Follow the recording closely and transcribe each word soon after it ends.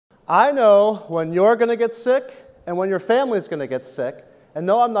I know when you're going to get sick and when your family's going to get sick. And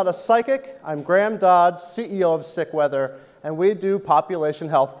no, I'm not a psychic. I'm Graham Dodge, CEO of Sickweather, and we do population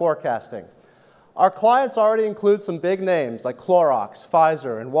health forecasting. Our clients already include some big names like Clorox,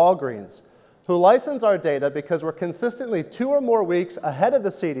 Pfizer, and Walgreens, who license our data because we're consistently 2 or more weeks ahead of the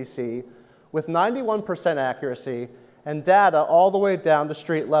CDC with 91% accuracy and data all the way down to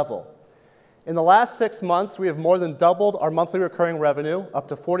street level. In the last 6 months, we have more than doubled our monthly recurring revenue, up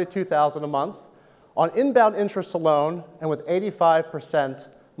to $42,000 a month, on inbound interest alone, and with 85%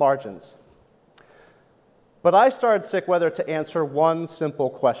 margins. But I started Sickweather to answer one simple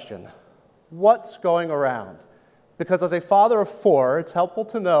question: what's going around? Because as a father of 4, it's helpful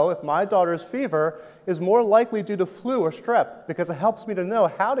to know if my daughter's fever is more likely due to flu or strep, because it helps me to know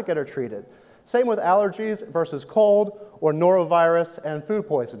how to get her treated. Same with allergies versus cold or norovirus and food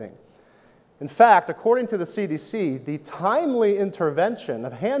poisoning. In fact, according to the CDC, the timely intervention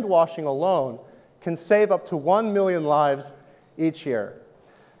of hand washing alone can save up to 1 million lives each year.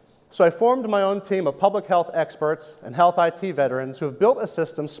 So I formed my own team of public health experts and health IT veterans who have built a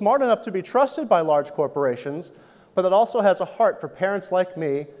system smart enough to be trusted by large corporations, but that also has a heart for parents like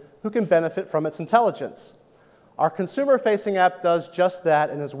me who can benefit from its intelligence. Our consumer-facing app does just that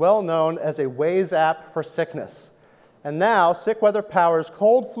and is well known as a Waze app for sickness. And now, Sickweather powers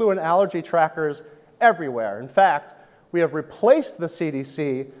cold, flu, and allergy trackers everywhere. In fact, we have replaced the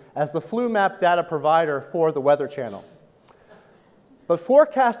CDC as the flu map data provider for the Weather Channel. But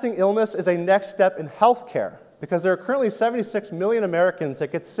forecasting illness is a next step in healthcare, because there are currently 76 million Americans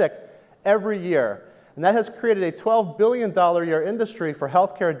that get sick every year. And that has created a $12 billion a year industry for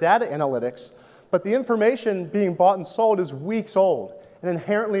healthcare data analytics, but the information being bought and sold is weeks old and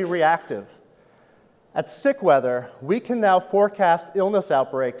inherently reactive. At Sickweather, we can now forecast illness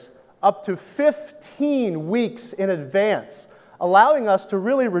outbreaks up to 15 weeks in advance, allowing us to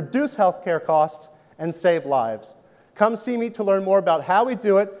really reduce healthcare costs and save lives. Come see me to learn more about how we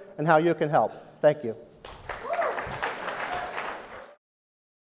do it and how you can help. Thank you.